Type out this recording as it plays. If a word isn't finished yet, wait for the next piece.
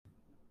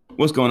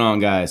What's going on,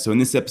 guys? So in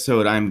this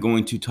episode, I'm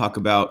going to talk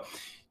about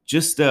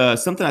just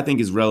something I think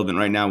is relevant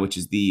right now, which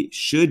is the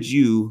should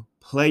you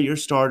play your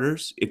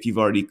starters if you've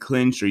already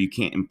clinched or you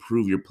can't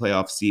improve your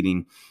playoff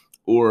seeding,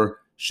 or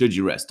should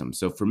you rest them?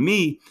 So for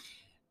me,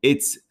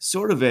 it's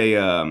sort of a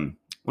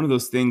one of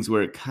those things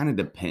where it kind of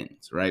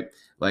depends, right?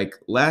 Like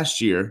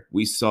last year,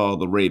 we saw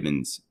the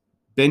Ravens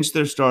bench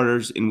their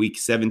starters in Week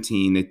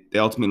 17. They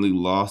ultimately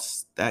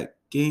lost that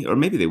game, or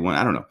maybe they won.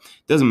 I don't know.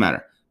 Doesn't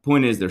matter.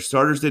 Point is, their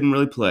starters didn't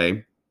really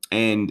play,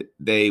 and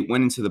they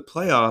went into the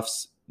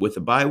playoffs with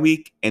a bye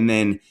week, and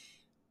then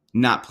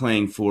not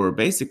playing for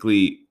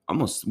basically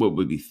almost what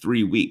would be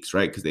 3 weeks,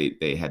 right? Because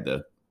they had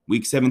the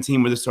Week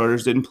 17 where the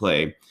starters didn't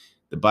play,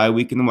 the bye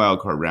week in the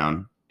wild card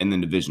round, and then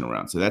divisional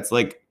round. So that's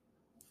like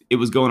it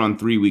was going on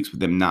 3 weeks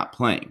with them not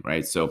playing,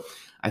 right? So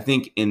I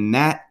think in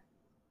that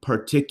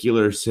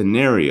particular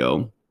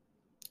scenario,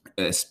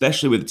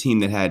 especially with a team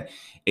that had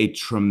a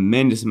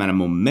tremendous amount of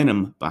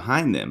momentum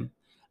behind them,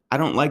 I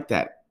don't like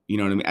that. You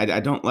know what I mean? I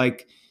don't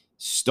like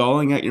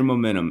stalling out your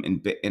momentum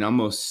and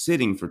almost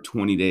sitting for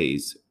 20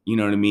 days. You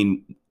know what I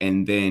mean?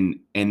 And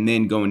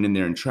then going in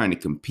there and trying to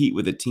compete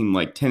with a team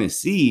like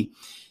Tennessee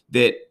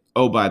that,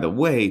 oh, by the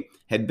way,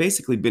 had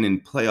basically been in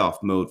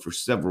playoff mode for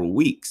several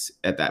weeks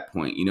at that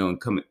point,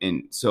 and come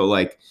and so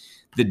like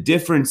the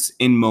difference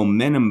in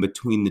momentum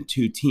between the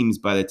two teams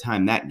by the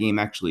time that game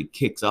actually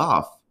kicks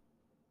off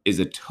is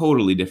a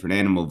totally different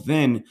animal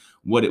than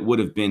what it would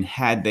have been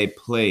had they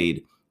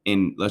played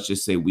in, let's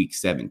just say, Week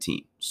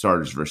 17,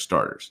 starters versus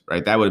starters,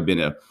 right? That would have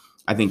been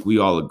I think we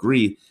all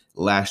agree,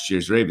 last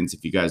year's Ravens,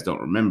 if you guys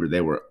don't remember, they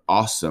were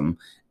awesome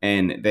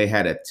and they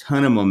had a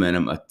ton of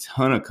momentum, a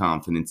ton of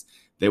confidence.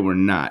 They were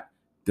not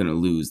going to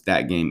lose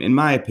that game, in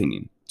my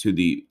opinion, to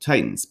the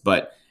Titans.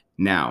 But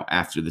now,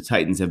 after the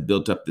Titans have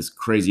built up this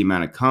crazy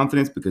amount of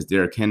confidence because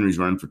Derrick Henry's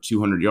running for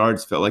 200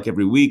 yards, felt like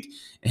every week,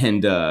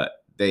 and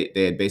they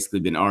had basically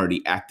been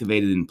already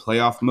activated in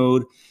playoff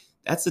mode.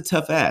 That's a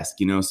tough ask.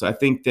 So I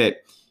think that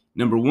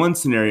number one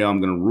scenario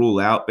I'm going to rule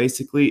out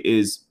basically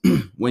is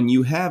when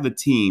you have a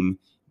team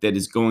that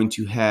is going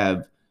to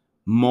have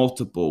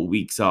multiple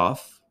weeks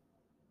off,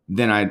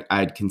 then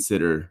I'd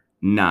consider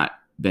not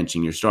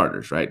benching your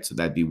starters, right? So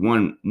that'd be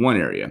one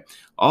area.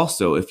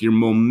 Also, if your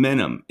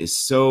momentum is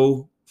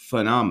so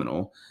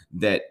phenomenal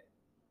that,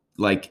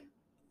 like,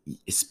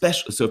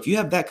 especially, so if you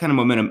have that kind of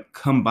momentum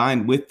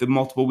combined with the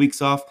multiple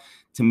weeks off,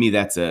 to me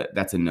that's a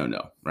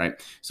no-no, right?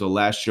 So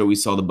last year we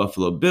saw the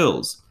Buffalo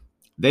Bills.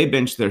 They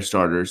benched their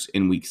starters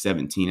in Week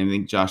 17. I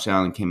think Josh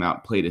Allen came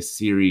out, played a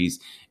series,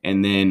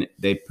 and then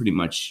they pretty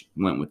much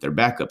went with their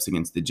backups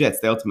against the Jets.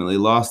 They ultimately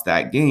lost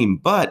that game,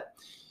 but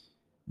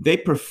they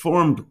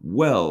performed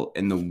well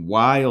in the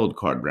wild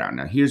card round.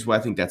 Now, here's why I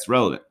think that's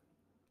relevant.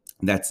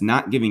 That's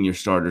not giving your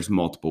starters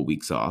multiple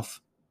weeks off,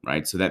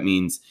 right? So that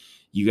means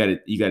you got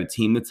a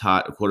team that's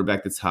hot, a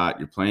quarterback that's hot.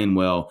 You're playing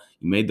well.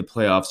 You made the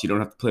playoffs. You don't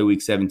have to play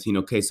Week 17.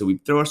 Okay, so we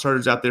throw our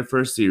starters out there for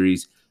a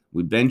series.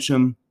 We bench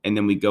them, and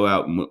then we go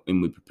out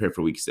and we prepare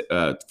for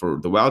for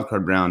the wild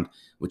card round,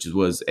 which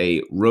was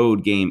a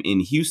road game in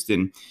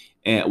Houston,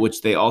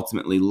 which they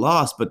ultimately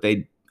lost. But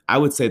I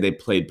would say they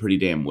played pretty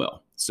damn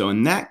well. So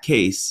in that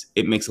case,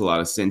 it makes a lot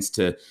of sense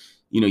to,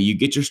 you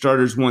get your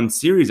starters one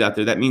series out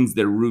there. That means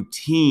their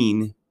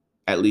routine,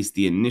 at least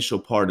the initial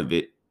part of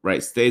it,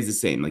 right, stays the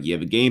same. Like you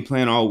have a game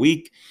plan all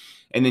week,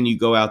 and then you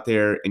go out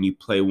there and you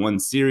play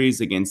one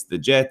series against the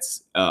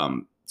Jets.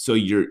 So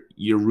your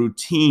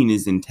routine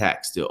is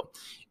intact still.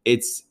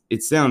 It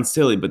sounds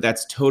silly, but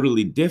that's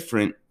totally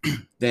different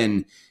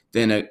than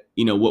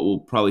what we'll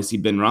probably see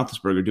Ben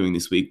Roethlisberger doing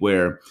this week,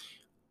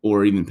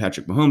 or even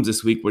Patrick Mahomes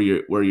this week,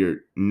 where you're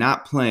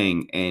not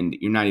playing and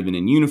you're not even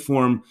in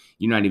uniform,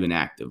 you're not even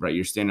active, right?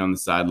 You're standing on the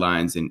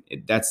sidelines, and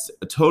that's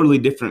a totally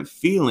different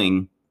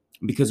feeling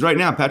because right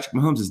now Patrick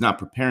Mahomes is not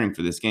preparing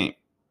for this game.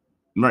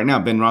 Right now,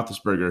 Ben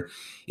Roethlisberger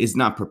is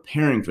not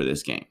preparing for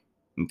this game.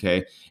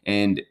 Okay,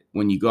 and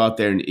when you go out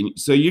there, and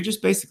so you're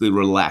just basically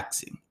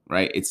relaxing,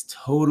 right? It's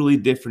totally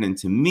different, and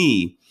to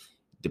me,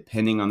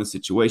 depending on the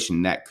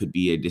situation, that could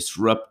be a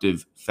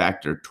disruptive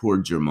factor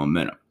towards your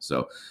momentum.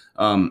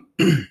 Um,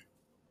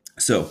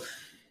 so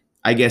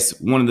I guess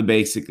one of the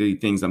basically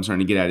things I'm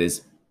starting to get at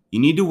is you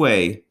need to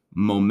weigh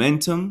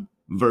momentum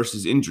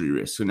versus injury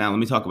risk. So now let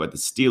me talk about the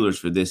Steelers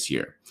for this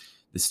year.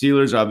 The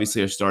Steelers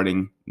obviously are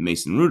starting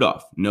Mason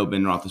Rudolph, no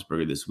Ben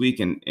Roethlisberger this week,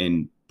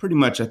 and pretty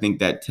much I think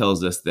that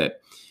tells us that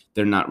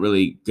they're not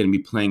really going to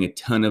be playing a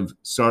ton of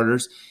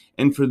starters.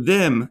 And for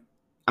them,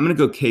 I'm going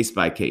to go case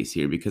by case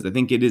here because I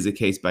think it is a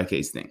case by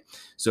case thing.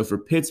 So for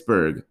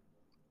Pittsburgh,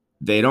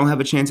 they don't have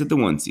a chance at the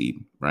 1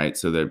 seed, right?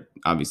 So they're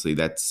obviously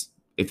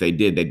if they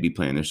did, they'd be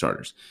playing their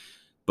starters.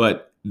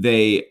 But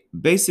they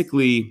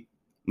basically,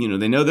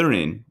 they know they're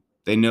in.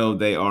 They know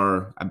they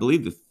are, I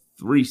believe, the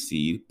 3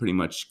 seed, pretty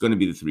much going to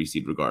be the 3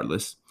 seed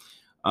regardless.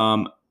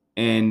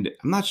 And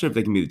I'm not sure if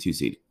they can be the 2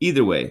 seed.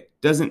 Either way,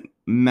 doesn't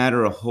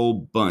matter a whole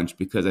bunch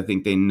because I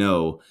think they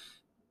know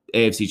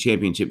AFC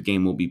Championship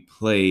game will be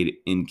played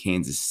in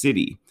Kansas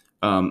City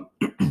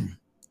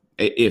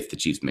if the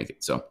Chiefs make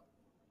it. So,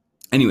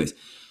 anyways,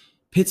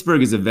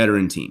 Pittsburgh is a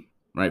veteran team,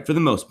 right? For the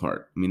most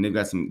part. I mean, they've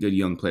got some good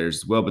young players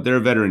as well, but they're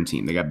a veteran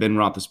team. They got Ben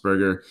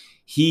Roethlisberger.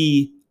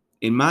 He,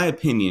 in my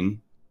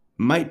opinion,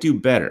 might do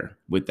better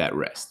with that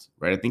rest,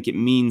 right? I think it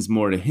means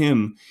more to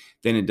him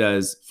than it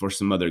does for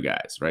some other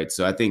guys, right?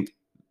 So I think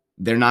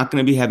they're not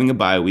going to be having a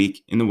bye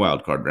week in the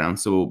wild card round,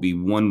 so it will be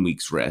 1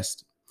 week's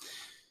rest.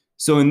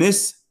 So in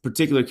this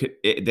particular,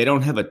 they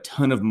don't have a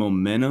ton of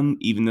momentum,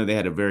 even though they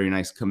had a very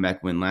nice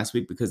comeback win last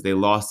week because they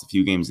lost a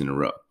few games in a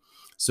row.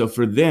 So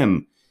for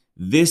them,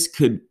 this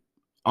could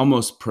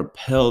almost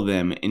propel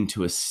them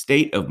into a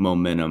state of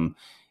momentum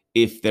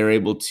if they're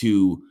able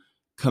to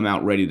come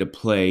out ready to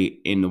play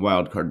in the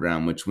wild card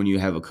round, which when you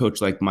have a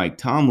coach like Mike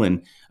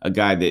Tomlin, a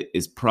guy that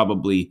is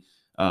probably,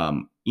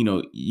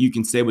 you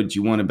can say what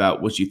you want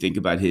about what you think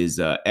about his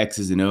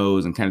X's and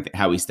O's and kind of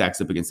how he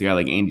stacks up against a guy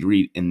like Andy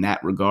Reid in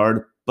that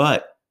regard.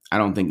 But I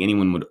don't think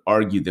anyone would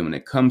argue that when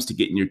it comes to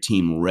getting your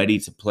team ready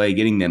to play,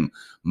 getting them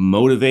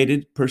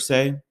motivated per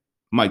se,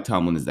 Mike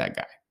Tomlin is that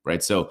guy,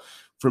 right? So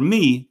for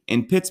me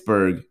in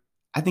Pittsburgh,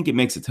 I think it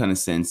makes a ton of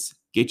sense.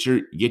 Get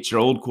your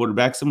old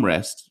quarterback some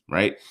rest,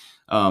 right?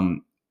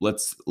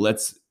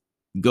 Let's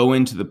go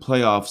into the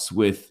playoffs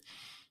with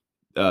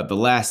the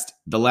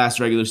last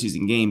regular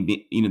season game,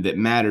 that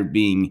mattered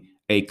being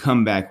a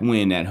comeback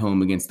win at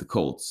home against the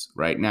Colts.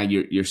 Right now,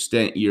 you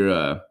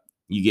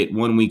get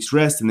 1 week's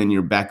rest and then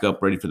you're back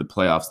up ready for the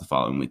playoffs the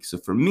following week. So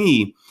for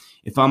me,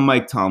 if I'm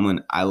Mike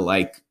Tomlin, I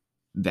like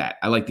that.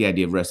 I like the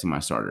idea of resting my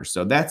starters.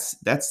 So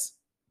that's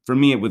for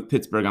me with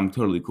Pittsburgh. I'm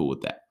totally cool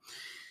with that.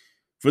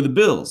 For the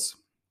Bills,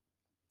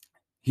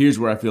 here's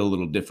where I feel a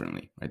little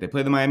differently. Right, they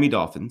play the Miami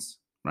Dolphins.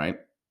 Right,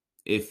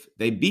 if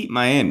they beat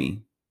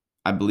Miami,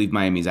 I believe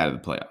Miami's out of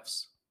the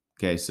playoffs.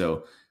 Okay,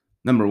 so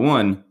number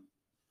one,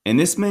 and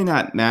this may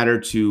not matter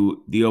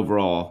to the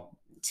overall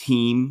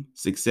team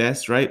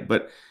success, right?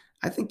 But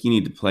I think you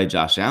need to play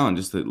Josh Allen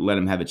just to let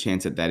him have a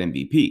chance at that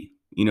MVP.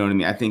 You know what I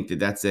mean? I think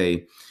that's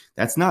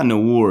not an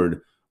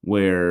award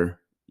where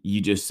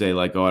you just say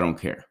like, oh, I don't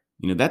care.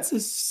 That's a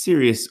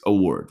serious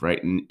award,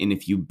 right? And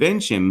if you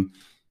bench him,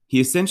 he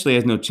essentially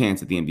has no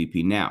chance at the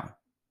MVP. Now,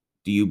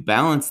 do you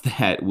balance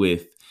that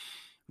with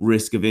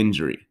risk of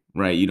injury?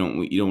 Right, you don't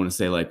want to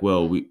say like,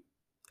 well,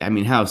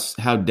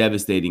 how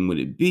devastating would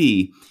it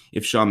be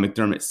if Sean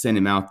McDermott sent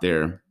him out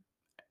there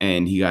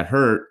and he got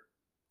hurt,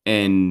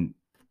 and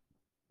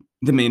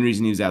the main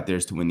reason he was out there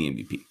is to win the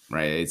MVP,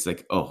 right? It's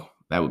like, oh,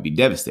 that would be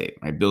devastating,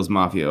 right? Bills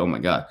Mafia, oh my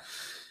God.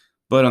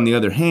 But on the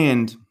other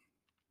hand,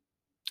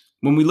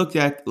 when we looked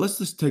at, let's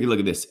just take a look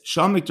at this.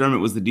 Sean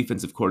McDermott was the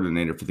defensive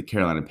coordinator for the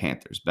Carolina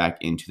Panthers back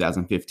in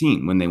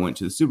 2015 when they went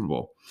to the Super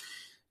Bowl.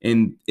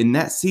 And in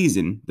that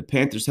season, the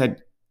Panthers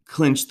had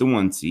clinched the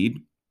 1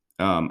 seed.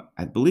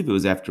 I believe it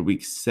was after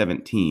week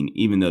 17,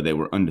 even though they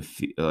were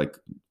undefeated,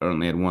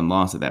 only had 1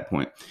 loss at that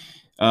point,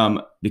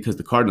 because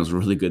the Cardinals were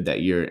really good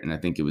that year, and I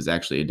think it was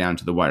actually a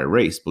down-to-the-wire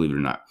race, believe it or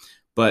not.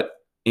 But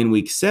in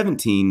week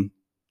 17,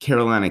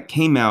 Carolina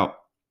came out,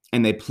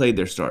 and they played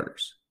their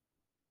starters.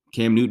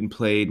 Cam Newton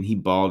played, and he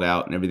balled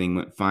out, and everything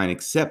went fine,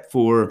 except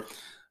for,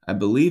 I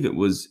believe it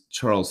was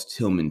Charles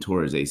Tillman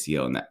tore his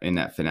ACL in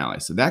that finale.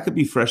 So that could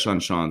be fresh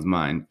on Sean's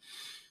mind.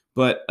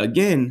 But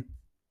again,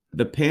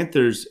 the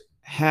Panthers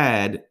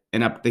had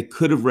they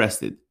could have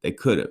rested. They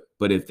could have.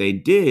 But if they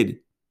did,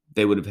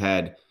 they would have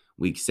had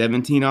week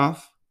 17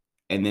 off,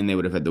 and then they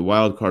would have had the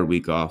wild card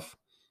week off,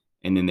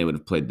 and then they would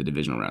have played the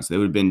divisional round. So they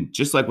would have been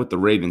just like what the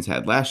Ravens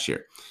had last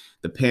year.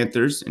 The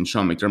Panthers, and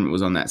Sean McDermott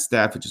was on that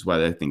staff, which is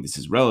why I think this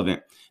is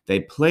relevant. They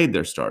played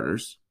their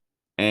starters,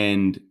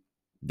 and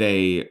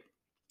they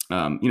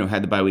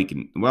had the bye week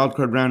in the wild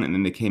card round, and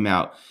then they came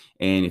out.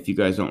 And if you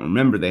guys don't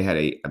remember, they had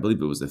I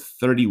believe it was a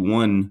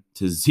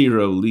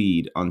 31-0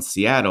 lead on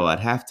Seattle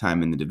at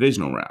halftime in the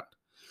divisional round.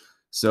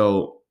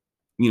 So,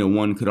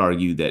 one could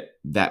argue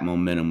that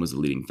momentum was a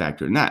leading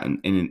factor in that.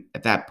 And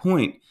at that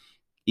point,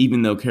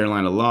 even though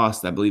Carolina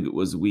lost, I believe it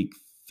was week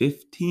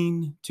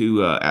 15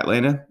 to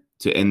Atlanta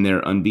to end their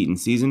unbeaten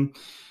season,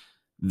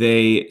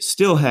 they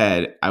still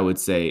had, I would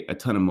say, a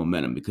ton of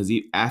momentum because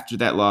after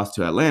that loss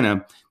to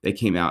Atlanta, they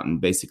came out and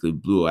basically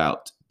blew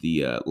out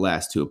the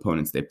last 2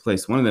 opponents they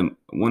placed. One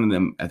of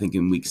them, I think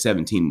in week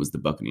 17 was the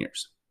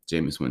Buccaneers,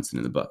 Jameis Winston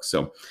and the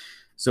Bucs.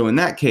 So in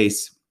that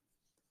case,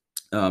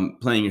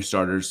 playing your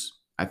starters,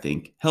 I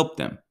think, helped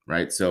them,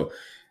 right? So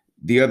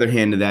the other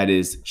hand of that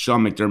is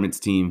Sean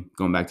McDermott's team,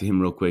 going back to him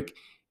real quick,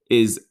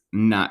 is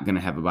not going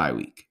to have a bye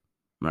week,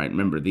 right?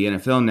 Remember, the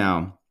NFL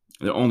now,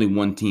 only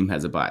 1 team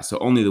has a bye. So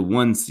only the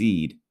 1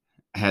 seed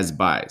has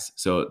buys.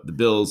 So the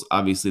Bills,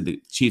 obviously,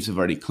 the Chiefs have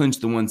already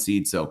clinched the 1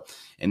 seed. So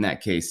in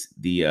that case,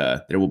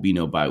 there will be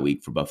no bye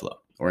week for Buffalo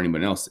or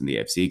anyone else in the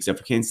AFC except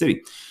for Kansas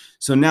City.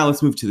 So now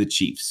let's move to the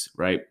Chiefs,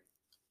 right?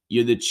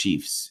 You're the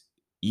Chiefs.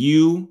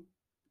 You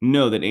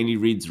know that Andy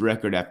Reid's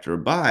record after a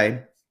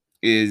bye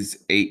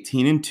is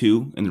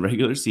 18-2 in the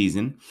regular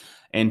season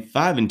and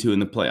 5-2 in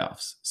the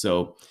playoffs.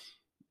 So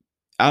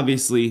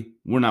obviously,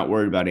 we're not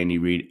worried about Andy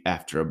Reid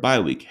after a bye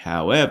week.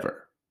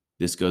 However,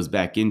 this goes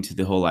back into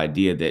the whole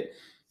idea that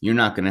you're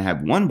not going to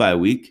have 1 bye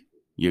week,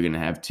 you're going to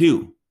have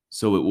 2.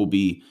 So it will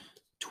be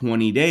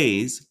 20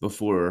 days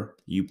before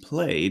you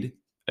played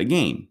a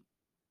game.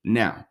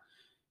 Now,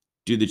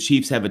 do the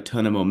Chiefs have a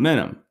ton of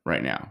momentum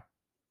right now?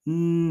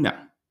 No,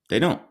 they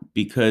don't,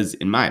 because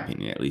in my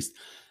opinion, at least,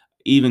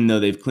 even though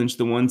they've clinched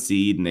the 1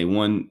 seed and they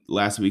won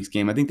last week's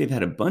game, I think they've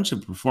had a bunch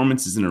of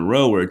performances in a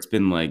row where it's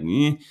been like,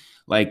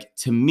 like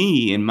to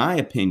me, in my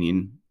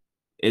opinion,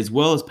 as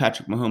well as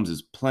Patrick Mahomes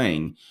is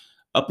playing,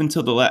 up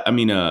until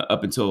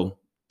up until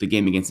the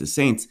game against the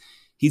Saints,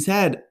 he's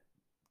had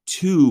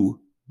 2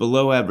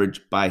 below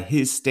average by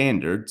his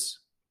standards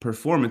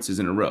performances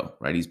in a row,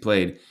 right? He's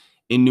played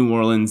in New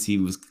Orleans. He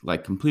was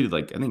like completed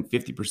like I think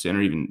 50%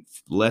 or even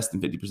less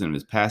than 50% of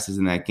his passes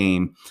in that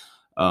game.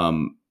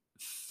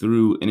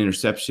 Threw an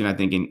interception, I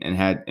think,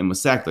 and was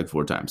sacked like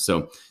 4 times.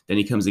 So then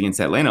he comes against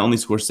Atlanta, only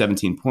scores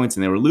 17 points,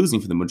 and they were losing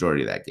for the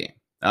majority of that game.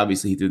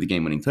 Obviously, he threw the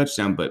game-winning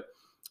touchdown, but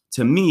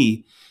to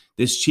me,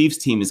 this Chiefs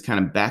team is kind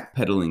of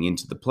backpedaling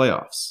into the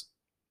playoffs.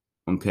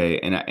 Okay,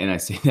 and I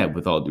say that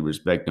with all due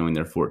respect, knowing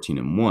they're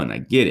 14-1. I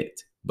get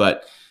it,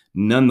 but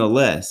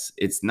nonetheless,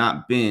 it's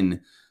not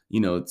been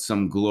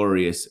some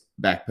glorious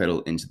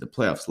backpedal into the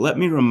playoffs. Let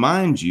me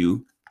remind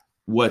you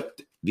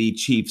what the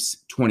Chiefs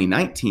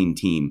 2019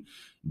 team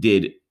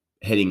did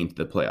heading into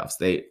the playoffs.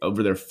 They,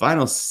 over their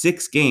final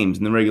 6 games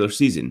in the regular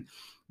season,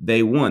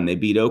 they won. They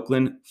beat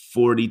Oakland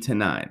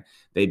 40-9.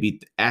 They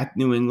beat at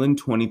New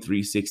England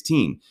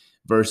 23-16.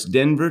 Versus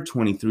Denver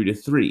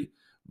 23-3.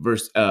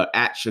 Versus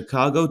at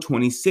Chicago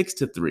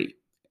 26-3.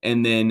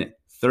 And then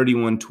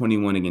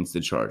 31-21 against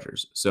the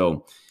Chargers.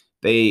 So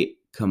they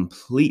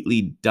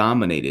completely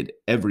dominated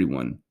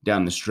everyone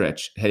down the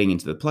stretch heading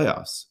into the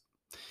playoffs.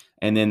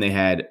 And then they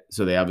had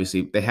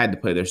to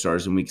play their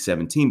stars in week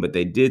 17, but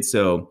they did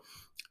so,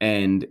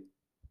 and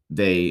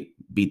they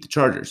beat the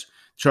Chargers.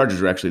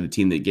 Chargers were actually the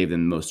team that gave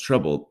them the most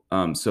trouble.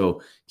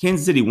 So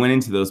Kansas City went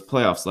into those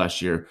playoffs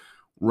last year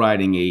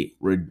riding a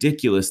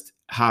ridiculous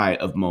high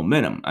of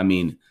momentum. I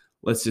mean,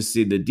 let's just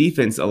see, the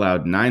defense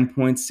allowed 9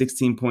 points,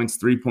 16 points,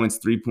 3 points,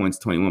 3 points,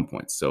 21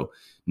 points. So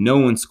no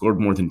one scored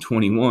more than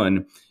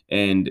 21,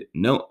 and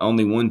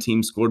only one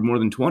team scored more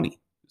than 20.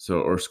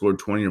 Or scored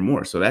 20 or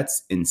more. So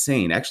that's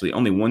insane. Actually,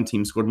 only one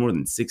team scored more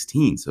than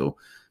 16. So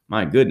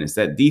my goodness,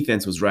 that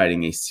defense was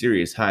riding a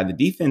serious high. The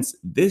defense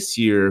this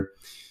year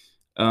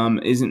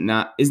is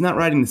not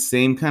riding the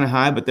same kind of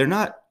high, but they're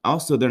not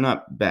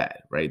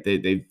bad, right?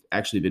 They've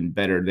actually been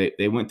better.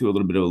 They went through a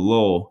little bit of a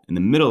lull in the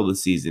middle of the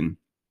season,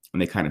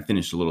 and they kind of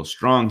finished a little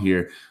strong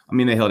here. I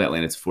mean, they held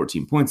Atlanta to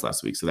 14 points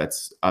last week, so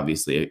that's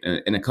obviously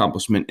an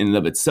accomplishment in and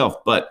of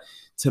itself. But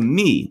to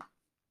me,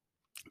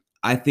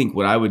 I think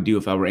what I would do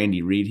if I were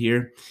Andy Reid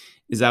here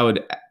is I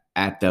would,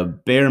 at the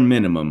bare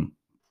minimum,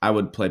 I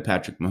would play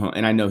Patrick Mahomes.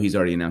 And I know he's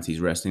already announced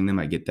he's resting them.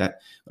 I get that.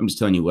 I'm just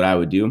telling you what I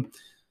would do.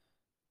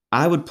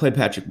 I would play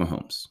Patrick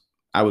Mahomes.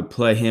 I would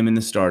play him in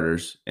the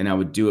starters, and I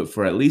would do it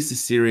for at least a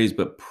series,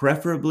 but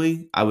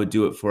preferably I would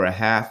do it for a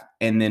half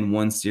and then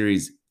 1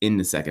 series in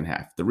the second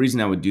half. The reason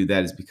I would do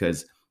that is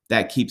because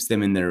that keeps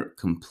them in their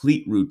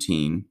complete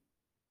routine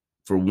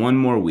for 1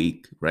 more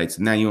week, right?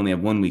 So now you only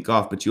have 1 week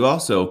off, but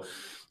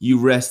you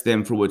rest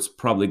them for what's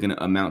probably going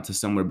to amount to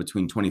somewhere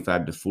between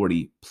 25 to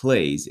 40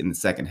 plays in the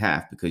second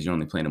half, because you're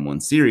only playing in 1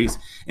 series.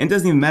 And it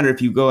doesn't even matter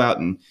if you go out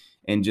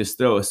and just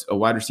throw a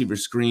wide receiver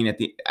screen at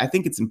the. I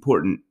think it's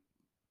important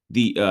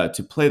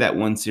to play that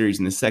 1 series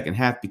in the second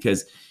half,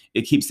 because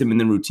it keeps them in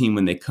the routine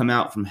when they come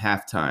out from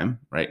halftime.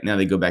 Right now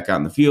they go back out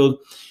in the field,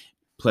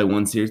 play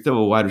 1 series, throw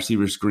a wide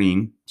receiver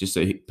screen just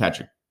so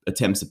Patrick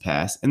attempts a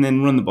pass, and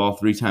then run the ball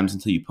 3 times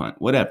until you punt.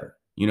 Whatever,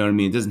 you know what I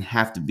mean. It doesn't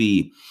have to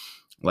be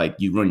like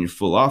you run your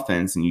full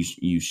offense and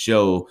you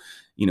show,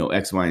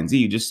 X, Y, and Z.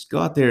 You just go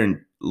out there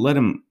and let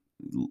them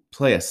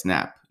play a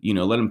snap.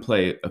 Let them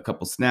play a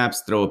couple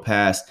snaps, throw a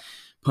pass,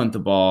 punt the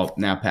ball.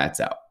 Now Pat's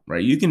out,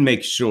 right? You can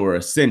make sure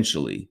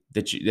essentially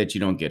that you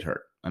don't get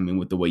hurt. I mean,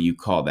 with the way you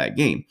call that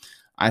game,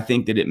 I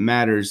think that it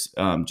matters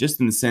just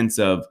in the sense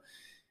of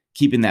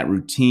keeping that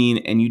routine.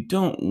 And you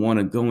don't want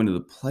to go into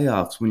the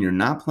playoffs when you're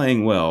not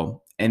playing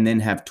well and then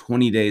have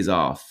 20 days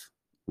off,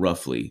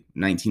 roughly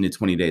 19 to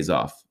 20 days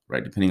off.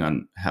 Right, depending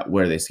on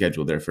where they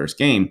schedule their first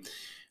game,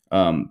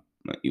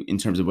 in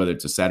terms of whether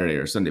it's a Saturday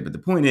or a Sunday. But the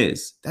point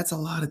is, that's a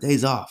lot of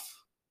days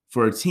off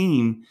for a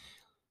team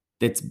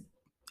that's,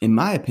 in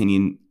my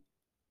opinion,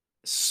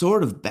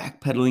 sort of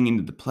backpedaling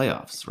into the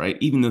playoffs, right?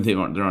 Even though they're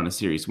on a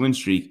serious win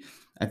streak,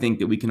 I think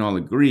that we can all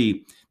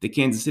agree that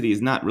Kansas City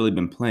has not really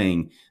been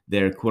playing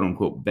their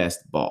quote-unquote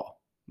best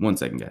ball. 1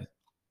 second, guys.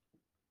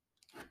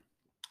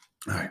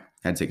 All right,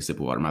 had to take a sip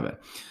of water, my bad.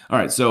 All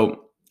right,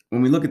 so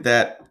when we look at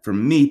that, for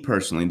me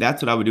personally,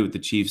 that's what I would do with the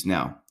Chiefs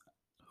now.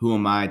 Who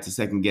am I to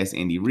second guess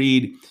Andy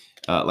Reid?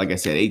 Like I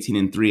said,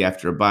 18-3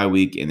 after a bye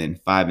week, and then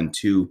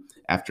 5-2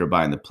 after a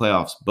bye in the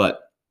playoffs.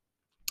 But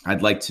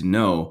I'd like to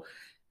know,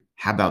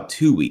 how about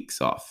 2 weeks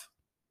off?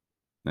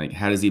 Like,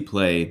 how does he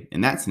play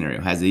in that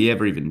scenario? Has he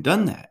ever even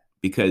done that?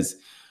 Because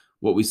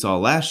what we saw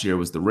last year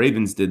was the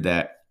Ravens did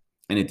that,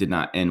 and it did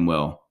not end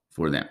well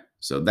for them.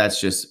 So that's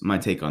just my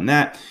take on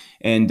that.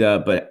 And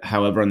but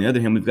however, on the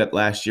other hand, we've got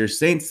last year's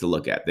Saints to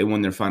look at. They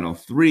won their final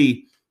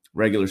 3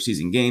 regular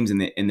season games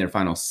in their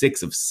final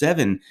 6 of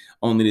 7,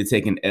 only to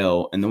take an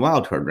L in the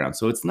wild card round.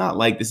 So it's not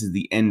like this is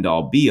the end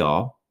all be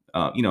all,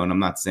 and I'm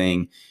not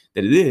saying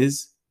that it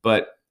is,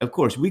 but of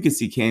course we could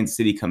see Kansas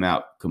City come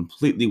out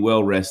completely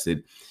well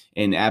rested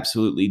and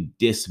absolutely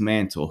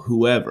dismantle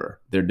whoever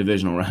their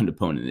divisional round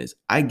opponent is.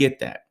 I get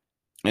that,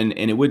 and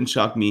it wouldn't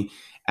shock me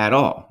at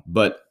all.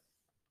 But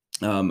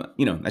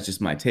that's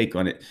just my take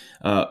on it.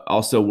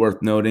 Also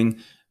worth noting,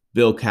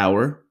 Bill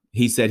Cowher,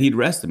 he said he'd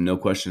rest him, no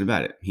question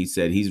about it. He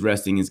said he's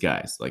resting his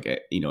guys,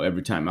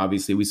 every time.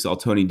 Obviously, we saw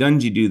Tony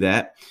Dungy do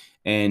that,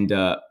 and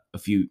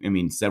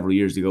several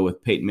years ago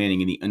with Peyton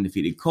Manning and the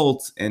undefeated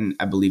Colts, and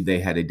I believe they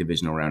had a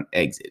divisional round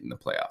exit in the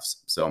playoffs.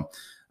 So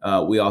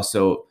we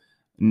also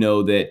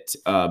know that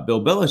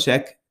Bill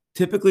Belichick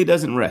typically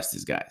doesn't rest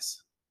his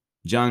guys.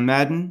 John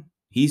Madden,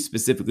 he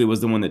specifically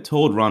was the one that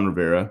told Ron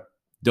Rivera,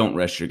 don't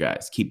rest your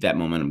guys, keep that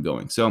momentum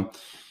going. So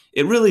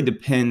it really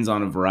depends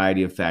on a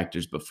variety of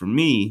factors. But for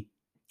me,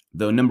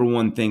 the number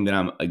one thing that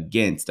I'm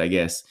against, I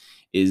guess,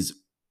 is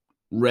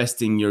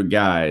resting your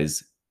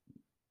guys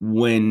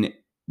when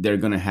they're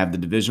going to have the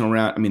divisional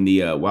round,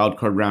 the wild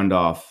card round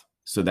off.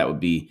 So that would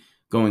be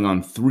going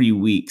on 3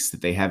 weeks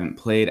that they haven't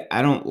played.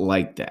 I don't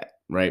like that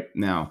right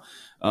now.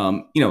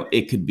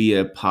 It could be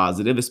a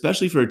positive,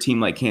 especially for a team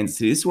like Kansas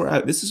City.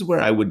 This is where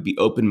I would be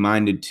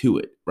open-minded to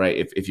it, right?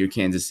 If you're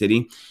Kansas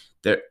City,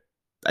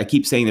 I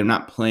keep saying they're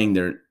not playing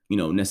their,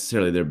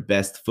 necessarily their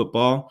best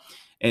football.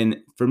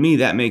 And for me,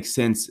 that makes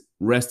sense,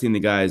 resting the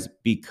guys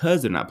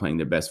because they're not playing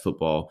their best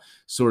football,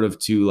 sort of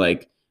to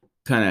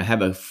kind of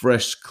have a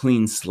fresh,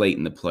 clean slate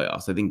in the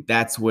playoffs. I think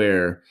that's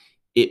where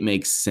it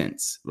makes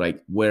sense.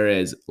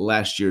 Whereas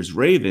last year's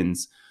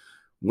Ravens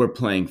were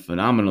playing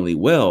phenomenally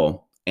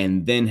well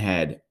and then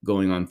had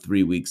going on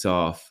 3 weeks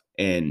off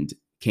and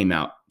came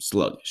out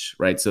sluggish,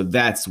 right? So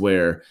that's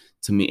where,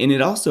 to me, and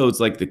it's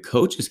like the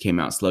coaches came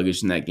out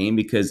sluggish in that game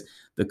because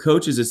the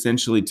coaches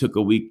essentially took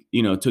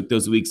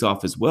those weeks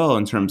off as well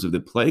in terms of the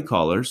play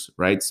callers,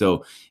 right?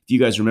 So if you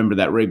guys remember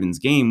that Ravens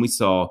game, we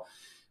saw,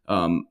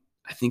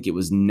 I think it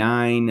was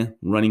 9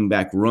 running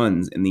back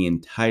runs in the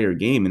entire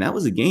game. And that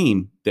was a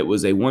game that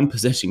was a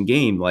 1-possession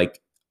game,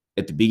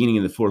 at the beginning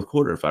of the fourth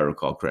quarter, if I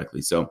recall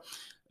correctly. So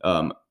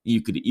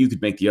you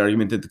could make the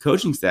argument that the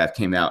coaching staff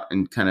came out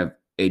and kind of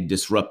a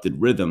disrupted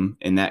rhythm,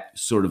 and that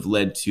sort of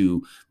led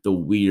to the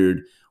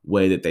weird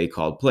way that they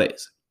called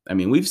plays.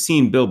 We've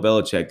seen Bill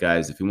Belichick,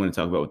 guys, if you want to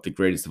talk about what the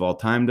greatest of all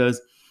time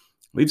does,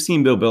 we've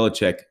seen Bill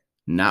Belichick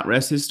not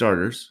rest his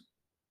starters.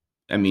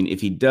 If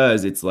he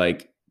does, it's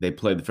like they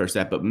play the first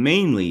half, but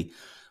mainly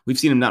we've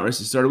seen him not rest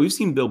his starter. We've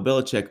seen Bill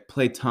Belichick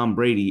play Tom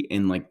Brady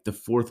in the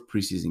 4th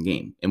preseason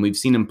game, and we've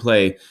seen him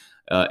play,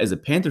 as a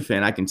Panther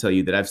fan, I can tell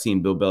you that I've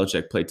seen Bill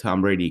Belichick play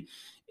Tom Brady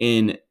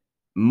in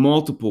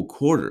multiple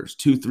quarters,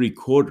 2-3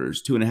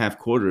 quarters, 2.5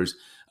 quarters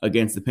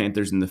against the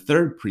Panthers in the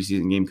 3rd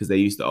preseason game, because they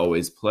used to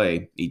always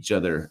play each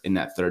other in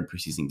that 3rd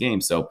preseason game.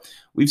 So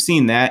we've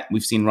seen that.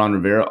 We've seen Ron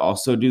Rivera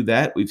also do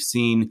that. We've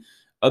seen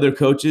other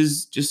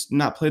coaches just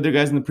not play their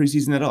guys in the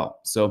preseason at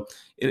all. So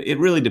it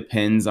really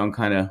depends on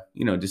kind of,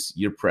 just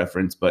your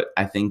preference. But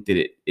I think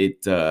that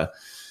it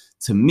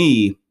to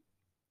me,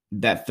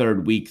 that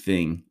 3rd week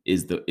thing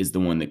is the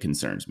one that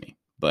concerns me.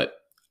 But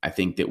I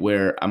think that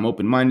where I'm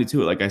open-minded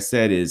to it, like I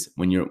said, is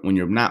when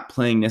you're not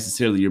playing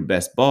necessarily your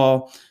best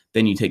ball,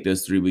 then you take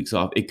those 3 weeks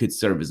off. It could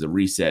serve as a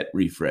reset,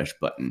 refresh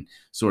button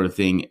sort of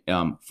thing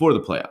for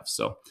the playoffs.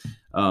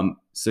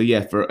 So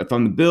yeah, if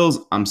I'm the Bills,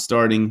 I'm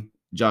starting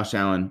Josh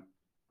Allen.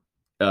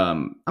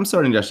 I'm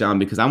starting Josh Allen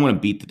because I want to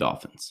beat the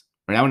Dolphins.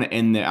 Right? I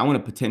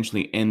want to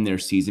potentially end their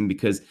season,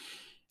 because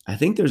I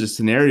think there's a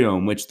scenario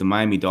in which the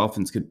Miami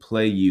Dolphins could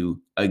play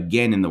you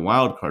again in the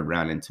wild card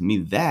round, and to me,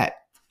 that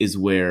is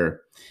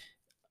where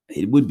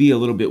it would be a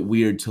little bit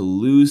weird to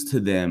lose to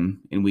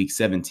them in week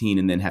 17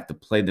 and then have to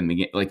play them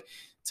again.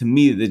 To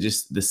me,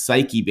 the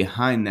psyche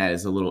behind that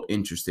is a little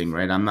interesting,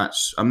 right? I'm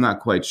not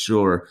quite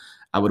sure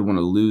I would want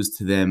to lose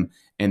to them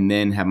and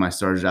then have my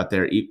starters out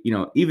there.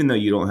 Even though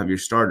you don't have your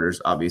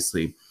starters,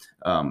 obviously,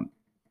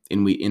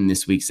 in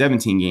this week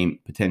 17 game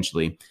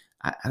potentially,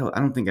 I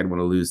don't think I'd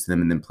want to lose to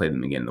them and then play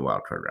them again in the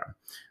wild card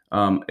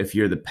round. If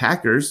you're the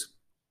Packers,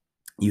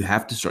 you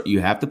have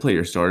to play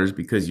your starters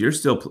because you're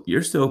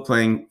still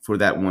playing for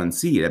that 1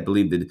 seed. I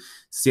believe the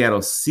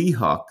Seattle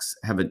Seahawks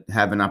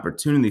have an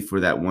opportunity for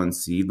that 1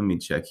 seed. Let me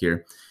check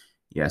here.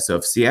 Yeah, so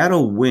if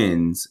Seattle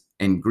wins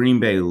and Green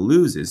Bay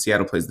loses,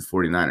 Seattle plays the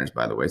 49ers,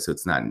 by the way, so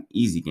it's not an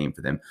easy game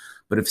for them.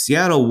 But if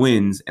Seattle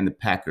wins and the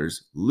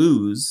Packers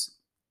lose,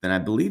 then I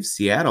believe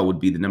Seattle would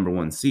be the number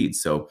 1 seed.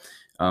 So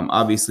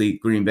obviously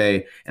Green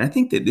Bay, and I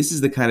think that this is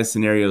the kind of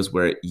scenarios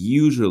where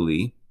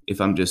usually, if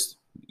I'm just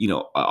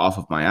off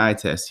of my eye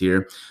test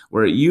here,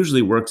 where it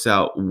usually works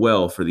out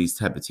well for these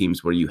type of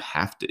teams where you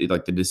have to,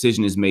 the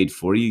decision is made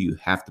for you. You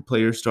have to play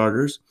your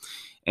starters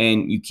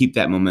and you keep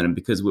that momentum,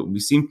 because what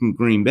we've seen from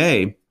Green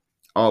Bay,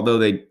 although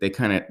they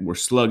kind of were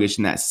sluggish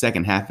in that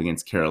second half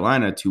against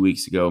Carolina 2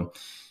 weeks ago,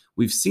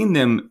 we've seen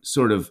them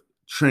sort of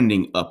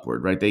trending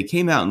upward, right? They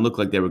came out and looked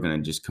like they were going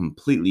to just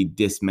completely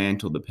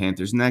dismantle the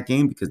Panthers in that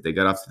game because they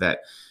got off to that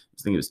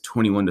think it was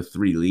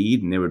 21-3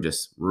 lead, and they were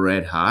just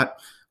red hot,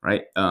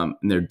 right? And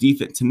their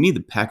defense, to me,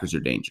 the Packers are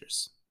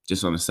dangerous.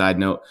 Just on a side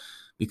note,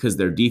 because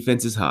their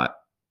defense is hot,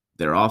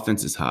 their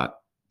offense is hot,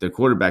 their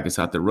quarterback is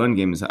hot, their run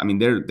game is hot. I mean,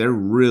 they're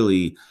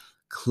really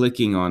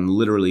clicking on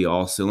literally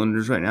all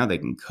cylinders right now. They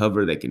can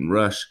cover, they can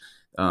rush.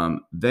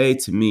 They,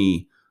 to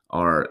me,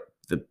 are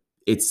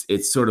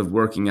it's sort of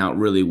working out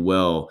really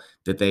well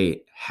that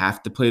they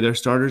have to play their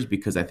starters,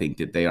 because I think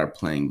that they are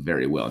playing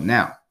very well.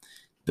 Now,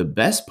 the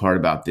best part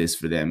about this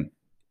for them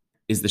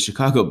is the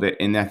Chicago Bears,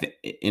 and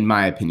in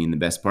my opinion, the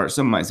best part.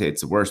 Some might say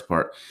it's the worst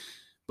part,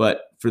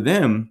 but for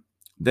them,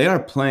 they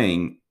are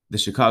playing the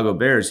Chicago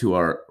Bears, who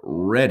are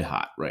red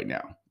hot right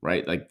now,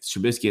 right? Like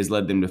Trubisky has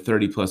led them to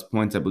 30 plus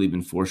points, I believe,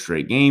 in 4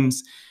 straight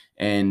games,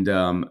 and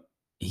they're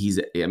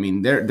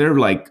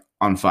like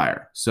on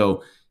fire.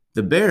 So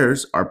the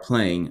Bears are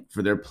playing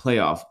for their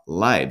playoff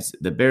lives.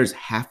 The Bears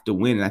have to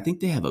win, and I think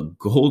they have a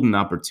golden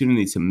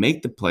opportunity to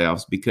make the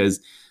playoffs, because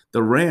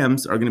the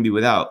Rams are going to be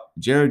without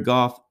Jared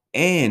Goff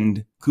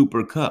and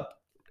Cooper Kupp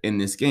in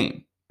this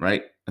game,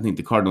 right? I think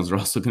the Cardinals are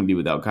also going to be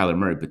without Kyler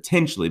Murray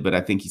potentially, but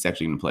I think he's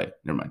actually going to play.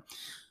 Never mind.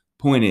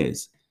 Point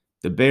is,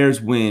 the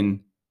Bears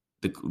win,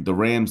 the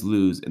Rams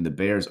lose, and the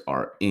Bears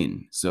are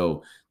in.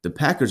 So the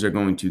Packers are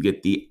going to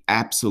get the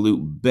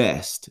absolute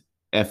best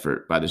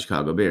effort by the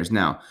Chicago Bears.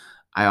 Now,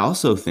 I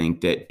also think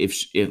that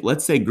if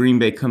let's say Green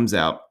Bay comes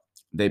out,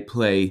 they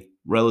play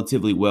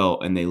relatively well,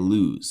 and they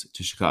lose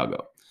to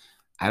Chicago,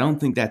 I don't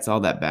think that's all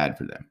that bad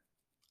for them.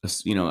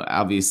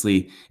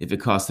 Obviously, if it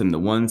costs them the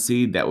 1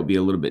 seed, that would be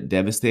a little bit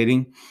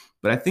devastating.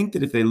 But I think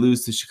that if they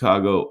lose to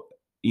Chicago,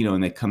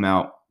 and they come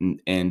out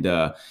and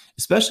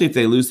especially if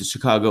they lose to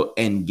Chicago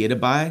and get a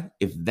bye,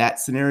 if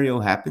that scenario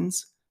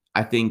happens,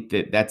 I think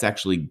that that's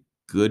actually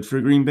good for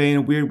Green Bay in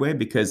a weird way,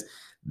 because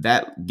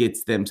that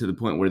gets them to the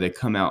point where they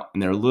come out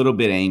and they're a little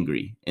bit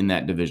angry in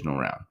that divisional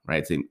round,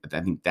 right?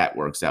 I think that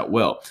works out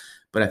well.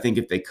 But I think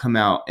if they come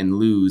out and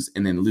lose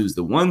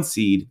the 1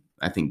 seed,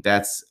 I think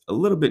that's a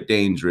little bit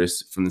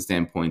dangerous from the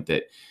standpoint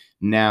that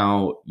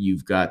now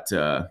you've got,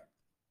 more.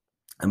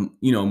 I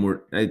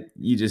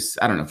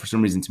don't know. For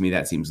some reason, to me,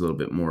 that seems a little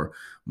bit more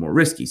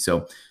risky.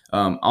 So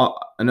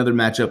another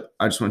matchup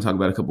I just want to talk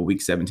about, a couple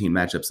Week 17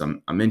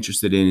 matchups I'm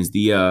interested in, is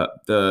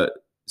the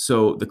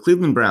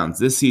Cleveland Browns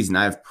this season.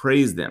 I've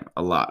praised them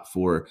a lot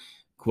for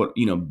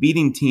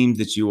beating teams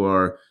that you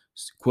are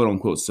quote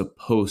unquote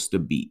supposed to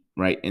beat,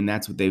 right? And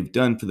that's what they've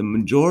done for the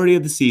majority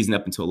of the season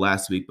up until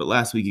last week. But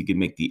last week you could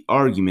make the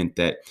argument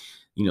that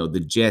the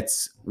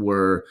Jets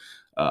were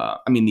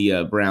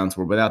the Browns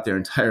were without their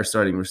entire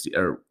starting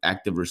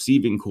active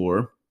receiving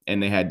core,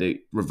 and they had to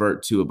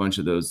revert to a bunch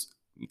of those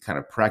kind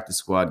of practice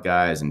squad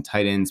guys and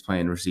tight ends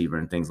playing receiver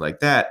and things like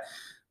that.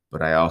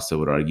 But I also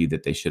would argue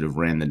that they should have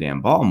ran the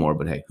damn ball more.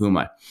 But hey, who am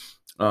I?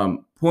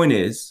 Point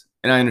is,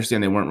 and I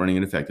understand they weren't running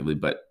it effectively,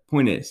 but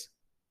point is,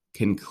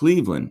 can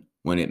Cleveland,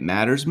 when it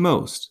matters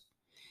most,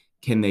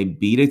 can they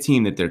beat a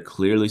team that they're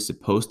clearly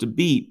supposed to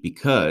beat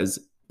because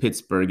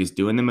Pittsburgh is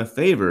doing them a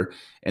favor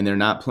and they're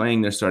not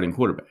playing their starting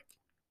quarterback?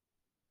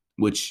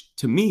 Which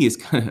to me is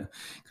kind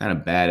of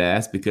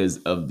badass because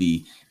of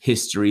the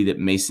history that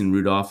Mason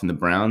Rudolph and the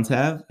Browns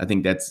have. I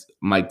think that's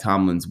Mike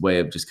Tomlin's way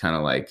of just kind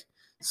of like,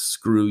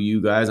 screw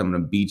you guys, I'm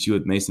going to beat you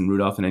with Mason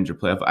Rudolph and end your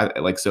playoff.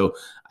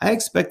 I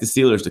expect the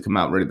Steelers to come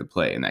out ready to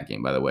play in that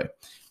game, by the way.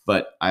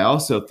 But I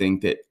also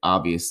think that,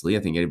 obviously, I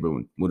think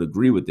everyone would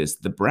agree with this,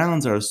 the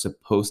Browns are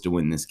supposed to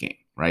win this game,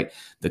 right?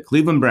 The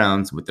Cleveland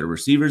Browns, with their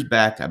receivers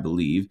back, I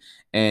believe,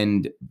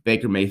 and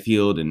Baker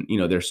Mayfield and,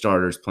 their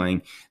starters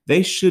playing,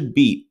 they should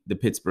beat the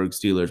Pittsburgh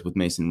Steelers with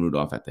Mason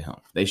Rudolph at the helm.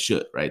 They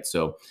should, right?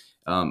 So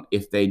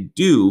if they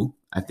do,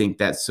 I think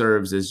that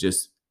serves as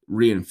just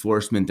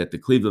reinforcement that the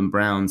Cleveland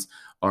Browns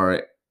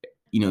are,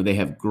 they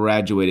have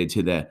graduated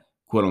to the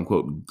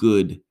quote-unquote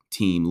good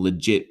team,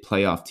 legit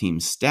playoff team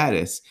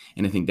status.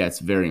 And I think that's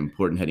very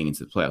important heading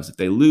into the playoffs. If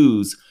they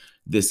lose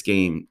this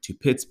game to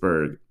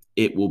Pittsburgh,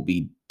 it will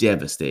be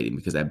devastating,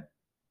 because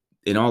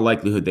in all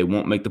likelihood, they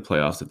won't make the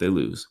playoffs if they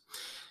lose.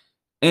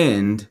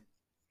 And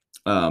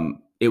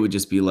it would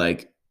just be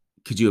like,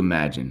 could you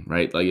imagine,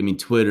 right?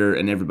 Twitter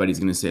and everybody's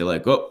going to say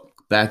like, oh,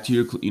 back to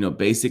your,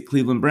 basic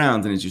Cleveland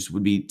Browns. And it just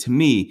would be, to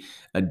me,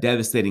 a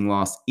devastating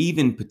loss,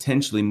 even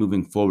potentially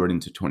moving forward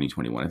into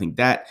 2021. I think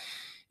that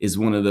is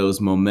one of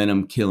those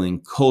momentum-killing,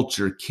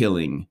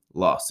 culture-killing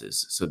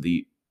losses. So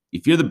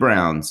if you're the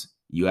Browns,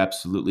 you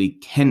absolutely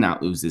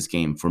cannot lose this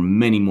game for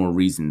many more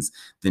reasons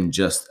than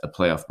just a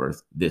playoff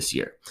berth this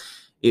year.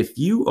 If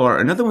you are,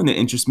 another one that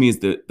interests me is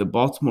the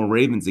Baltimore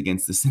Ravens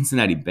against the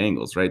Cincinnati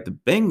Bengals, right? The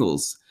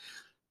Bengals,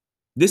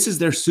 this is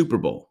their Super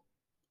Bowl,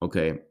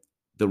 okay?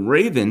 The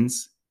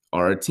Ravens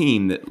are a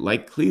team that,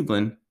 like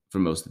Cleveland, for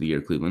most of the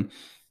year,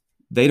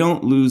 they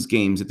don't lose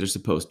games that they're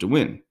supposed to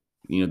win.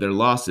 Their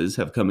losses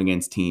have come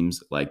against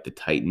teams like the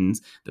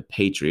Titans, the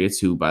Patriots,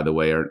 who, by the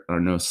way, are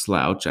no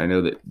slouch. I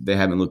know that they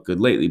haven't looked good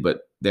lately,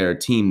 but they're a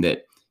team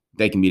that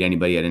they can beat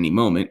anybody at any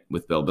moment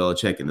with Bill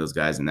Belichick and those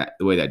guys, and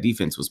the way that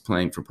defense was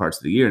playing for parts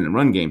of the year in the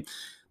run game.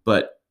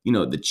 But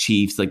the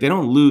Chiefs. Like, they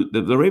don't lose.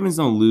 The Ravens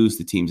don't lose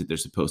the teams that they're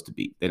supposed to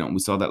beat. They don't. We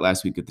saw that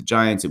last week with the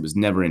Giants. It was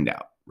never in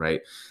doubt,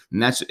 right?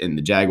 And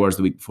the Jaguars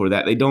the week before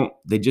that.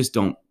 They just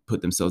don't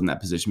put themselves in that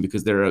position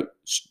because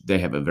they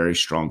have a very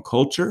strong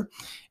culture,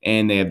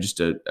 and they have just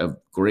a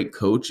great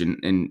coach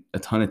and a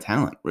ton of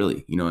talent,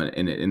 really.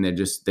 And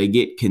they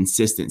get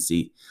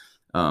consistency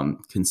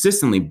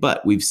consistently.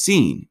 But we've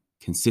seen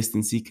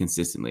consistency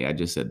consistently. I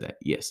just said that,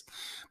 yes.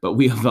 But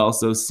we have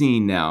also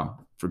seen now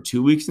for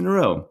 2 weeks in a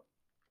row,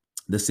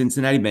 the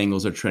Cincinnati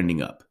Bengals are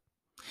trending up.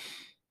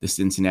 The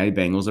Cincinnati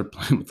Bengals are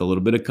playing with a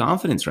little bit of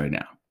confidence right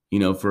now.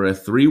 For a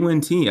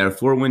 4-win team,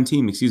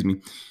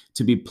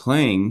 to be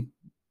playing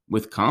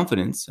with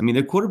confidence. I mean,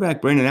 their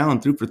quarterback, Brandon Allen,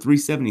 threw for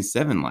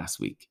 377 last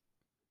week.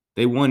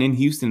 They won in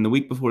Houston the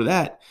week before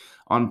that.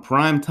 On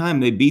prime time,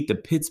 they beat the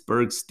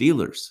Pittsburgh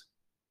Steelers.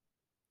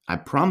 I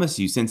promise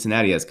you,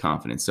 Cincinnati has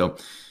confidence.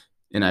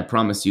 And I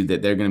promise you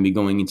that they're going to be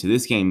going into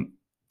this game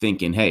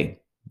thinking,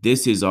 hey,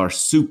 this is our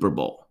Super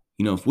Bowl.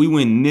 If we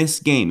win this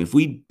game, if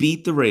we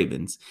beat the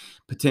Ravens,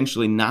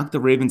 potentially knock the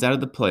Ravens out of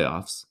the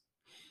playoffs,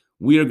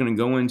 we are going to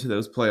go into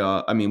those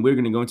we're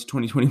going to go into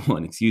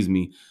 2021,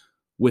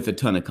 with a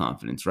ton of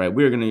confidence, right?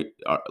 We're going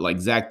to, like,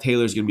 Zach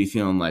Taylor's going to be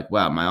feeling like,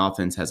 wow, my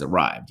offense has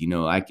arrived.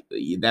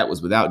 That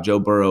was without Joe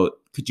Burrow.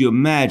 Could you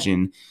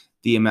imagine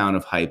the amount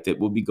of hype that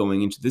will be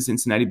going into the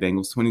Cincinnati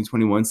Bengals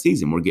 2021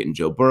 season? We're getting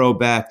Joe Burrow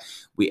back.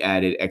 We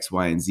added X,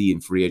 Y, and Z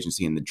in free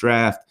agency in the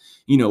draft.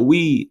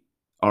 We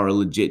are a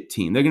legit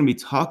team. They're going to be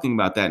talking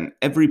about that in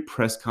every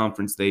press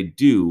conference they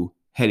do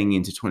heading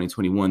into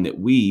 2021, that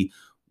we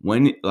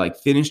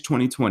finished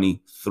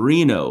 2020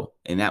 3-0,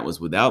 and that was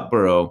without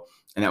Burrow,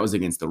 and that was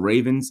against the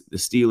Ravens, the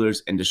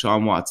Steelers, and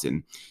Deshaun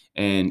Watson.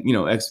 And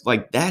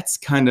that's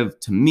kind of,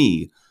 to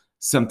me,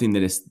 something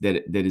that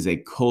is a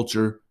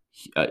culture,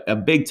 a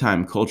big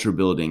time culture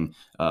building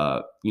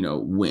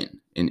win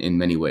in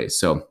many ways.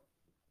 So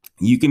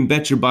you can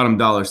bet your bottom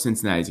dollar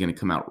Cincinnati is going to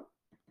come out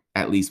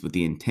at least with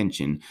the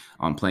intention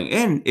on playing.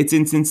 And it's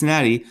in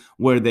Cincinnati,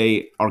 where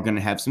they are going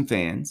to have some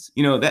fans.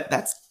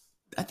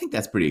 I think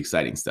that's pretty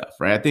exciting stuff,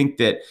 right? I think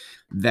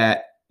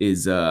that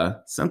is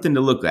something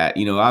to look at.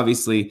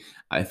 Obviously,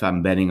 if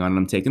I'm betting on them,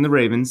 I'm taking the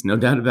Ravens, no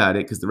doubt about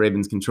it, because the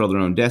Ravens control their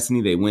own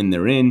destiny. They win,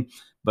 they're in.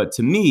 But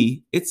to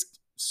me, it's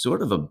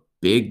sort of a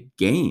big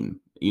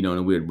game, in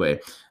a weird way.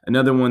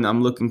 Another one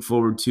I'm looking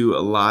forward to a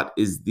lot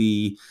is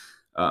the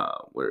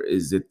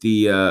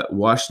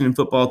Washington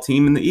football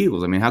team and the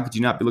Eagles. I mean, how could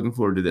you not be looking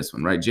forward to this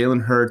one, right?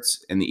 Jalen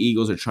Hurts and the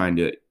Eagles are trying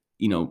to,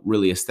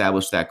 really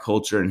establish that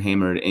culture and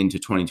hammer it into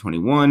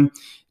 2021.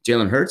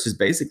 Jalen Hurts is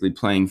basically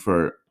playing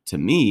for, to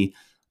me,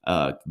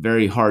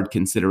 very hard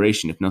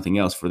consideration, if nothing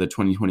else, for the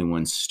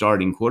 2021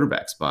 starting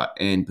quarterback spot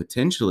and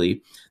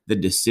potentially the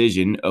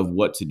decision of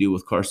what to do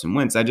with Carson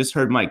Wentz. I just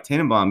heard Mike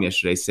Tannenbaum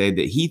yesterday say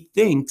that he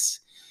thinks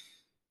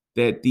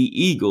that the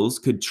Eagles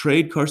could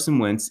trade Carson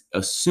Wentz,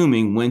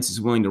 assuming Wentz is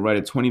willing to write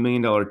a $20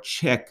 million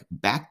check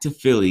back to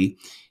Philly.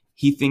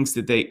 He thinks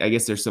that I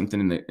guess there's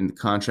something in the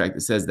contract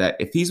that says that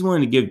if he's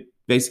willing to give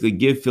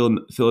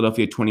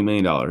Philadelphia $20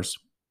 million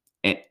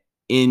and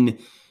in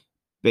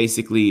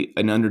basically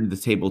an under the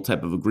table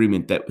type of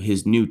agreement, that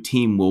his new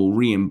team will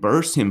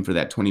reimburse him for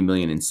that $20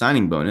 million in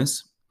signing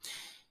bonus,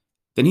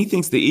 then he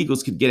thinks the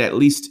Eagles could get at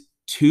least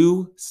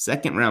 2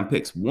 second-round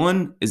picks.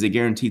 One is a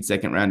guaranteed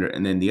second rounder,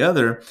 and then the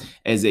other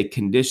as a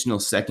conditional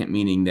second,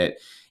 meaning that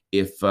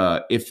if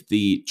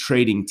the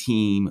trading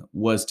team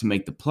was to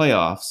make the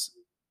playoffs,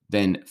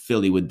 then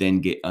Philly would then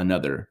get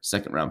another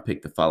second-round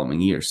pick the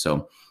following year.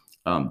 So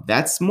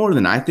that's more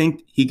than I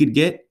think he could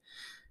get,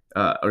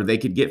 or they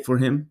could get for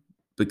him,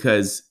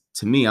 because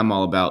to me, I'm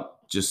all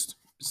about just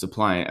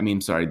supplying.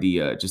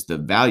 Just the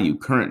value,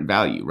 current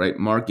value, right?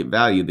 Market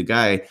value. The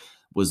guy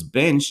was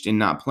benched and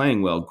not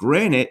playing well.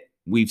 Granted,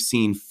 we've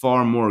seen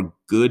far more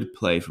good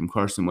play from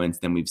Carson Wentz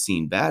than we've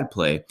seen bad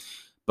play,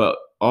 but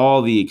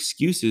all the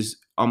excuses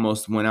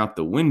almost went out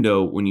the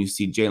window when you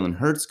see Jalen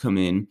Hurts come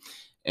in,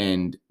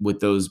 and with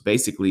those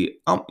basically,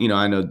 I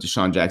know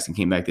Deshaun Jackson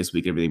came back this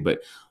week and everything, but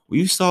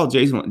you saw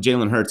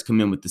Jalen Hurts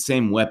come in with the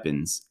same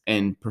weapons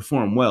and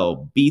perform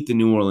well, beat the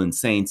New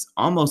Orleans Saints,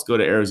 almost go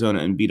to Arizona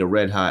and beat a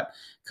red-hot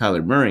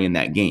Kyler Murray in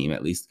that game,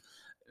 at least.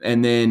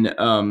 And then,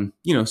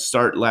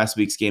 start last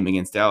week's game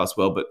against Dallas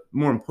well. But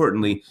more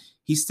importantly,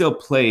 he still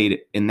played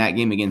in that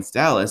game against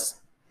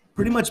Dallas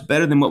pretty much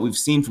better than what we've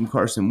seen from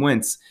Carson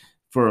Wentz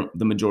for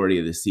the majority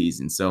of the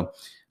season. So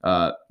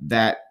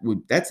that's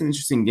an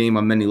interesting game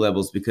on many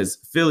levels, because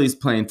Philly's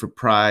playing for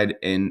pride,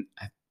 and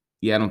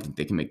I don't think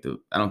they can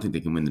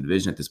win the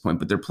division at this point,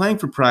 but they're playing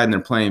for pride, and they're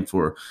playing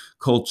for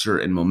culture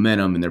and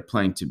momentum, and they're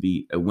playing to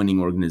be a winning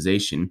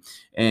organization.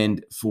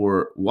 And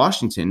for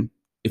Washington,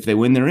 if they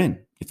win, they're in.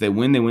 If they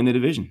win, they win the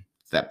division.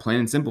 It's that plain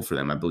and simple for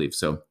them, I believe.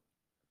 So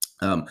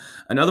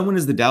another one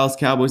is the Dallas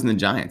Cowboys and the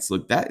Giants.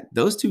 Look,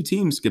 those two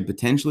teams could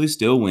potentially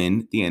still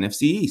win the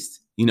NFC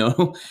East,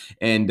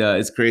 and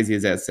as crazy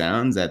as that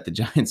sounds, that the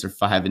Giants are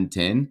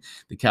 5-10.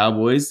 The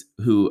Cowboys,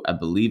 who I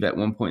believe at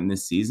one point in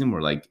this season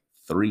were like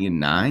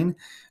 3-9,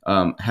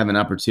 have an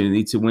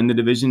opportunity to win the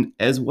division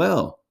as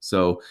well.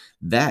 So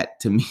that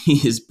to me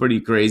is pretty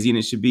crazy, and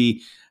it should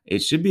be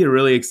a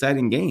really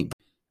exciting game.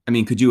 I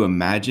mean, could you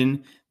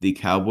imagine the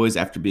Cowboys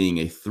after being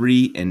a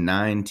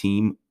 3-9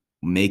 team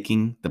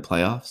making the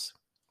playoffs?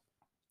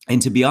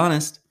 And to be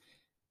honest,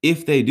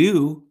 if they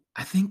do,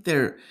 I think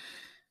their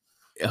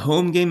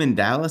home game in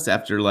Dallas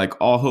after like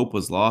all hope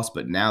was lost,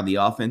 but now the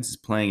offense is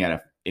playing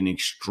at an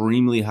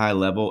extremely high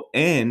level,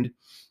 and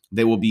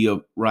they will be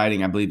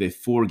riding, I believe, a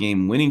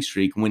 4-game winning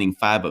streak, winning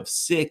 5 of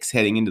 6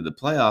 heading into the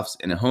playoffs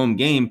in a home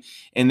game,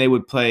 and they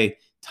would play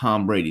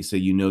Tom Brady. So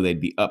they'd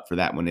be up for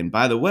that one. And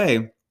by the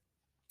way,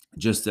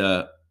 just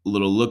a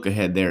little look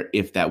ahead there,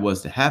 if that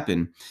was to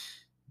happen,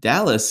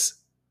 Dallas,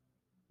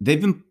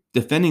 they've been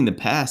defending the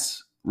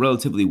pass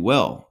relatively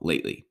well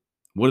lately.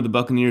 What do the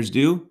Buccaneers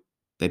do?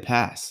 They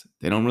pass.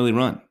 They don't really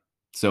run.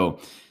 So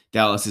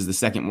Dallas is the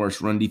second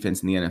worst run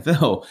defense in the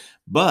NFL,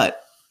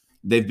 but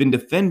they've been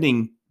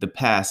defending the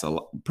pass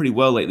pretty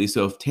well lately.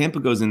 So if Tampa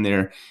goes in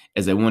there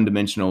as a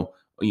one-dimensional,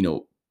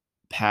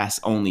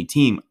 pass-only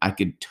team, I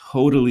could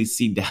totally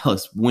see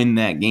Dallas win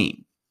that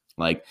game.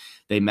 Like,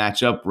 they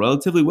match up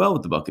relatively well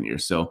with the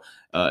Buccaneers. So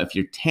if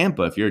you're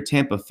a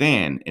Tampa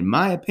fan, in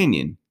my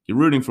opinion, you're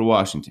rooting for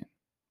Washington,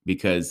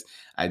 because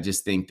I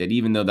just think that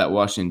even though that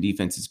Washington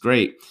defense is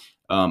great,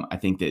 I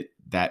think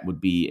that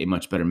would be a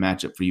much better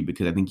matchup for you,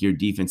 because I think your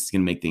defense is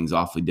going to make things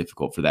awfully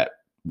difficult for that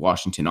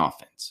Washington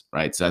offense,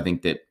 right? So I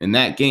think that in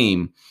that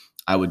game,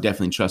 I would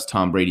definitely trust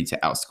Tom Brady to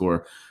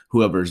outscore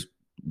whoever's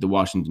the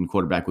Washington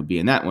quarterback would be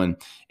in that one.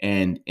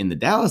 And in the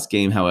Dallas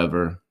game,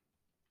 however,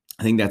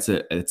 I think it's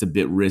a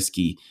bit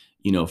risky,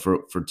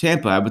 for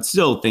Tampa. I would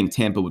still think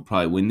Tampa would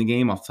probably win the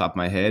game off the top of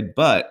my head,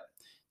 but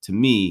to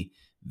me,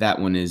 that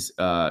one is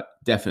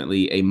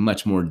definitely a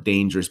much more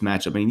dangerous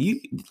matchup. I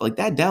mean,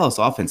 that Dallas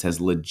offense has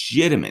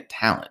legitimate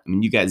talent. I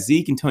mean, you got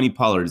Zeke and Tony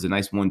Pollard is a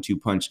nice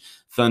 1-2 punch,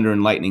 thunder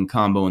and lightning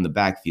combo in the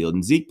backfield.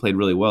 And Zeke played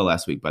really well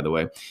last week, by the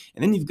way.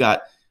 And then you've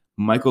got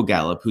Michael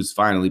Gallup, who's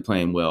finally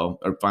playing well,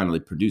 or finally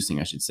producing,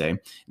 I should say. And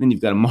then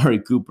you've got Amari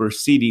Cooper,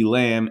 CeeDee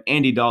Lamb,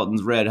 Andy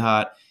Dalton's red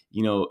hot,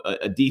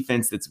 a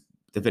defense that's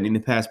defending the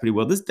pass pretty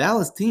well. This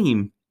Dallas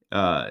team,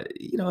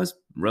 is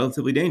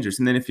relatively dangerous.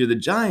 And then if you're the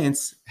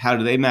Giants, how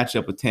do they match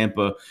up with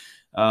Tampa?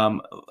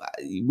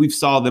 We've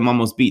saw them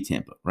almost beat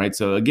Tampa, right?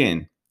 So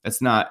again,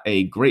 that's not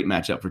a great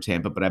matchup for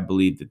Tampa, but I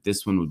believe that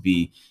this one would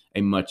be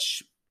a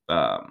much,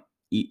 I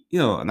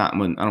don't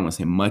want to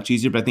say much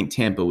easier, but I think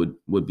Tampa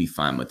would be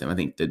fine with them. I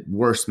think the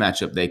worst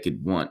matchup they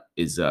could want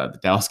is the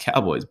Dallas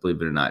Cowboys,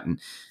 believe it or not. And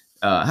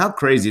how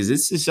crazy is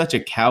this? This is such a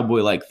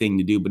Cowboy-like thing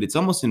to do, but it's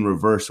almost in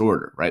reverse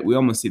order, right? We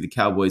almost see the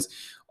Cowboys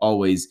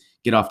always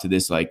get off to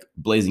this like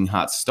blazing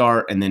hot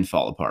start and then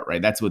fall apart,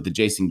 right? That's what the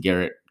Jason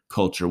Garrett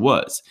culture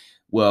was.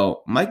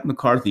 Well, Mike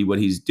McCarthy, what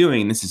he's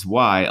doing, and this is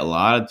why a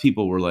lot of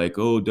people were like,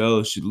 oh,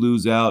 Dallas should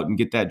lose out and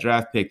get that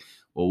draft pick.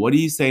 Well, what do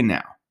you say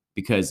now?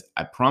 Because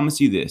I promise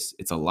you this,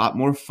 it's a lot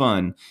more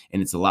fun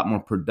and it's a lot more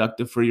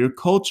productive for your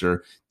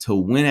culture to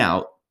win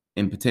out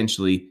and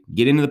potentially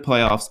get into the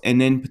playoffs.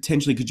 And then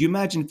potentially, could you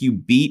imagine if you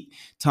beat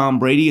Tom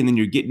Brady and then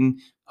you're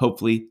getting,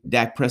 hopefully,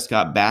 Dak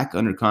Prescott back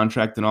under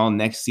contract and all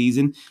next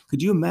season?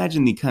 Could you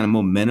imagine the kind of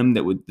momentum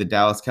that the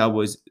Dallas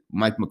Cowboys,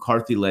 Mike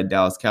McCarthy-led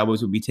Dallas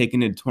Cowboys, would be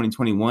taking into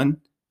 2021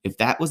 if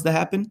that was to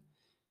happen?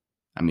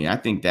 I mean, I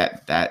think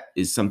that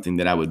is something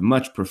that I would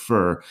much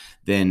prefer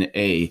than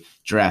a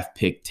draft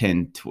pick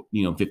 10,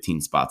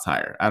 15 spots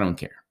higher. I don't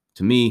care.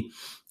 To me,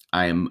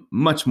 I am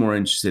much more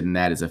interested in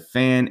that as a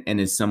fan and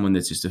as someone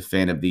that's just a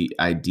fan of the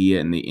idea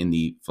and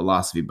the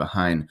philosophy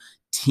behind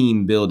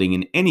team building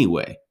in any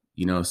way.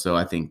 So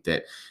I think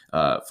that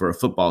for a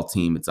football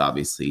team, it's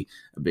obviously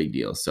a big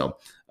deal. So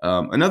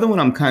another one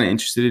I'm kind of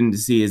interested in to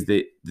see is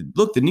that,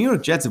 look, the New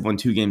York Jets have won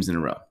 2 games in a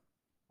row.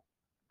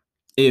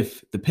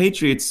 If the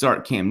Patriots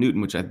start Cam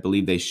Newton, which I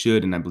believe they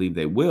should, and I believe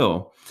they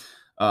will,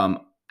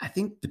 I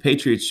think the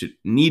Patriots should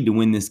need to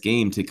win this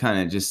game to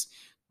kind of just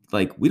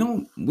like, we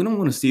don't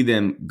want to see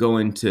them go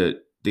into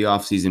the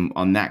offseason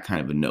on that kind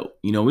of a note.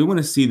 We want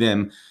to see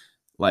them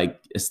like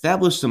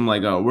establish some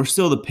like, oh, we're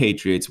still the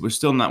Patriots. We're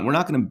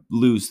not going to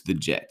lose to the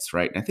Jets,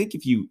 right? And I think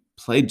if you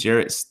play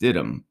Jarrett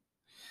Stidham,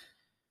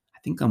 I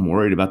think I'm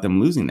worried about them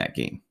losing that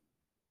game,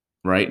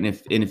 right? And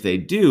if they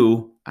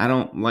do, I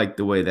don't like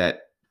the way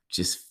that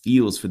just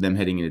feels for them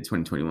heading into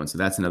 2021. So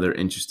that's another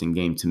interesting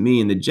game to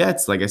me. And the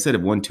Jets, like I said,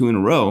 have won 2 in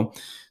a row.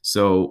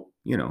 So,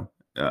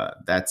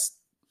 that's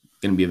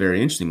going to be a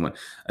very interesting one.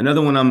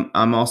 Another one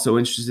I'm also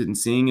interested in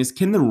seeing is,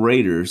 can the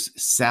Raiders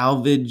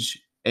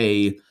salvage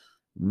you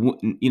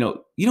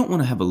don't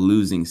want to have a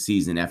losing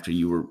season after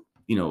you were,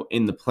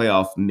 in the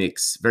playoff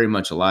mix, very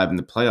much alive in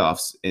the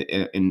playoffs,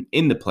 in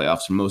the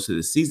playoffs for most of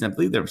the season. I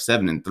believe they were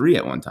 7-3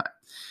 at one time.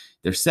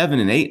 They're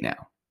 7-8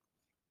 now,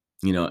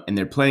 and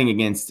they're playing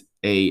against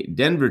a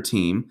Denver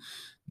team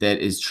that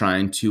is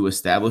trying to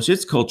establish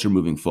its culture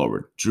moving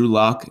forward. Drew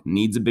Lock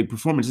needs a big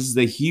performance. This is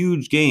a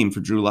huge game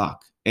for Drew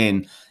Lock.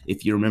 And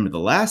if you remember the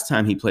last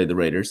time he played the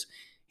Raiders,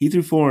 He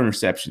threw 4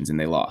 interceptions and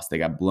they lost. They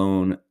got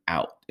blown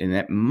out. And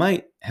that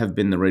might have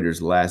been the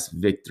Raiders' last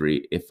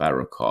victory, if I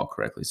recall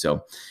correctly.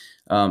 So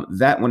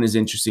that one is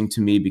interesting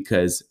to me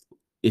because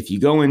if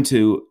you go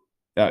into,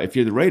 if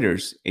you're the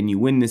Raiders and you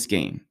win this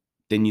game,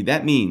 then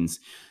that means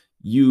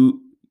you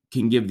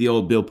can give the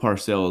old Bill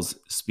Parcells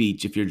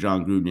speech if you're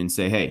John Gruden and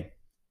say, hey,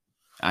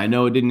 I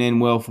know it didn't end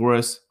well for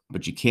us,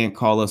 but you can't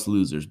call us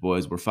losers,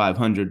 boys. We're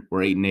 500.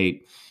 We're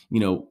 8-8.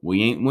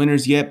 We ain't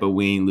winners yet, but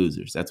we ain't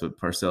losers. That's what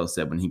Parcells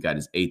said when he got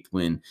his 8th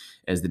win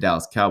as the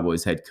Dallas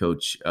Cowboys head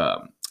coach. I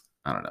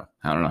don't know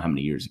how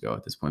many years ago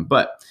at this point.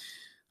 But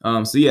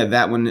so yeah,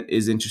 that one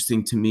is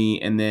interesting to me.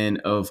 And then,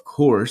 of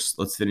course,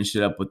 let's finish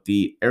it up with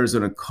the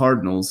Arizona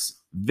Cardinals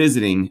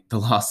visiting the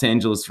Los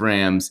Angeles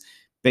Rams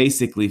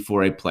basically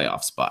for a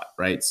playoff spot,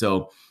 right?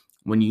 So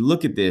when you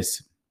look at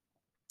this,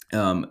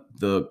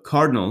 the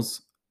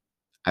Cardinals,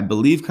 I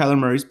believe Kyler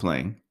Murray's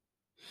playing.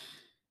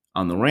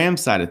 On the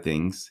Rams side of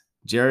things,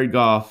 Jared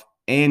Goff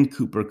and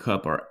Cooper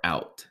Kupp are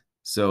out.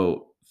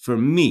 So for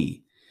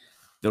me,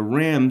 the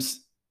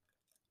Rams,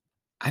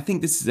 I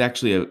think this is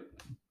actually a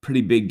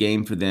pretty big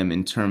game for them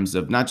in terms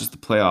of not just the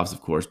playoffs,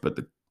 of course, but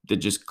the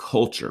just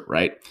culture,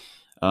 right?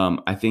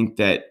 I think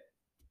that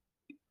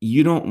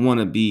you don't want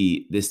to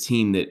be this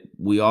team that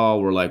we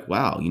all were like,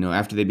 wow,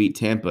 after they beat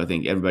Tampa, I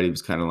think everybody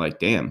was kind of like,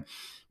 damn,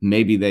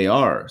 maybe they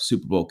are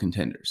Super Bowl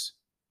contenders.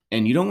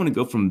 And you don't want to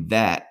go from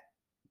that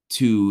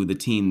to the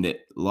team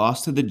that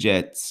lost to the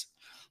Jets.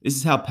 This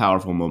is how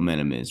powerful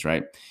momentum is,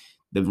 right?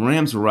 The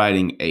Rams were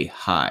riding a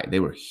high.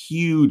 They were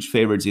huge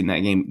favorites in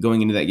that game,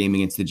 going into that game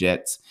against the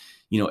Jets.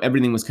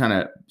 Everything was kind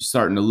of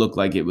starting to look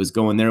like it was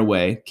going their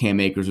way. Cam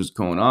Akers was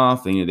going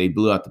off, and they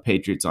blew out the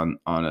Patriots on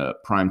a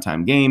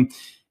primetime game.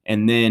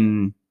 And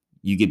then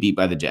you get beat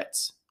by the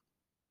Jets.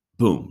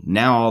 Boom.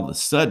 Now all of a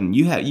sudden,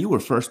 you were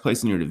first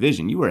place in your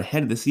division. You were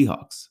ahead of the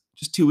Seahawks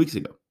just 2 weeks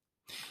ago.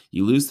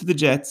 You lose to the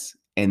Jets,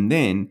 and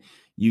then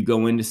you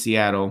go into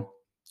Seattle,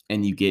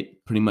 and you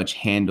get pretty much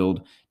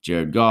handled.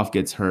 Jared Goff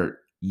gets hurt.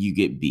 You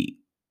get beat.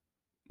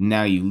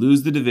 Now you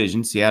lose the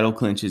division. Seattle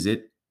clinches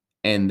it.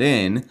 And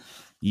then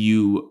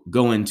you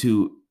go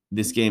into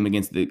this game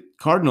against the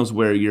Cardinals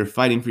where you're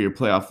fighting for your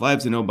playoff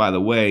lives. And oh, by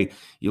the way,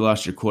 you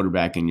lost your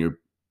quarterback and your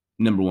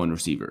number 1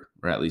 receiver,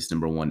 or at least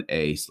number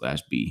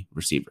 1A/B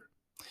receiver.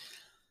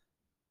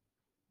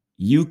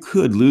 You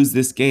could lose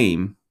this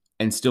game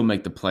and still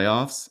make the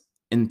playoffs.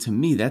 And to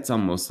me, that's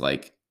almost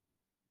like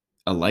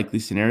a likely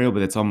scenario, but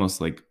that's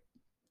almost like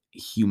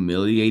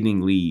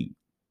humiliatingly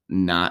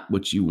not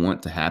what you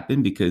want to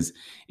happen, because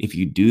if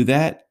you do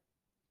that,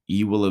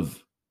 you will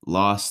have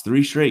lost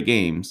 3 straight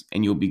games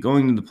and you'll be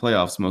going into the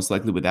playoffs most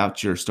likely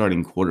without your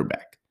starting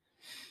quarterback.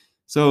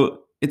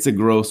 So it's a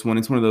gross one.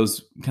 It's one of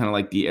those kind of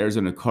like the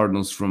Arizona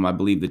Cardinals from, I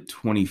believe, the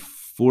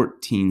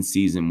 2014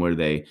 season where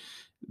they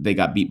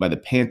got beat by the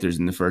Panthers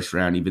in the first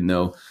round, even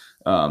though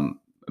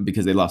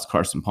because they lost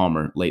Carson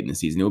Palmer late in the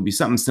season. It would be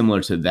something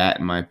similar to that,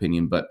 in my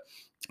opinion. But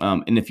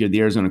and if you're the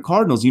Arizona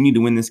Cardinals, you need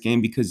to win this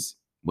game because,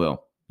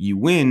 well, you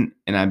win,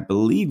 and I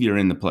believe you're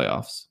in the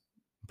playoffs.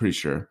 I'm pretty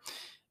sure.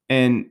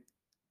 And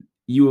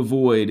you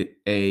avoid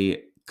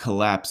a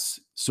collapse,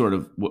 sort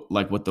of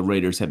like what the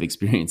Raiders have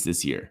experienced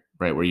this year,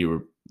 right? Where you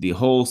were the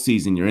whole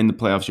season, you're in the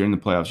playoffs,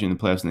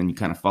 and then you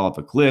kind of fall off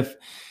a cliff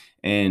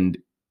and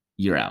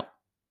you're out.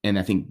 And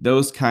I think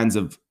those kinds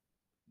of,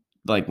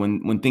 like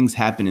when things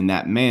happen in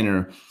that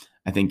manner,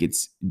 I think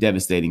it's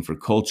devastating for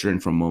culture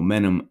and for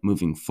momentum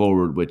moving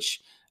forward, which,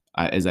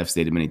 as I've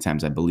stated many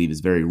times, I believe is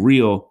very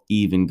real,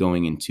 even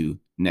going into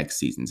next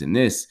seasons. And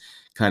this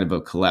kind of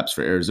a collapse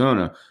for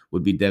Arizona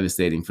would be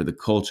devastating for the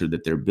culture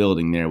that they're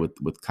building there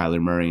with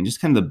Kyler Murray and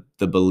just kind of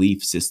the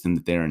belief system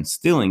that they're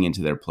instilling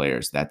into their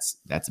players. That's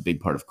a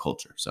big part of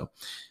culture. So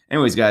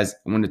anyways, guys,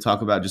 I wanted to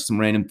talk about just some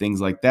random things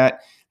like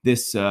that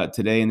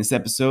today in this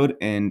episode,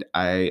 and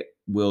I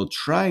will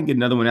try and get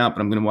another one out,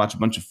 but I'm going to watch a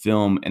bunch of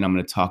film and I'm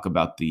going to talk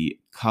about the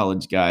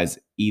college guys,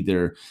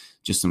 either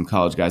just some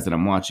college guys that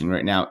I'm watching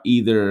right now,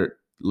 either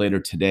later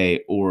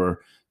today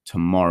or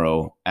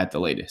tomorrow at the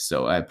latest.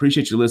 So I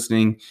appreciate you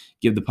listening.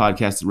 Give the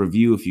podcast a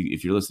review if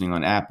you're listening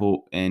on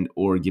Apple,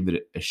 or give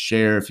it a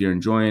share if you're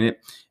enjoying it.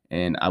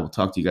 And I will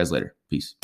talk to you guys later. Peace.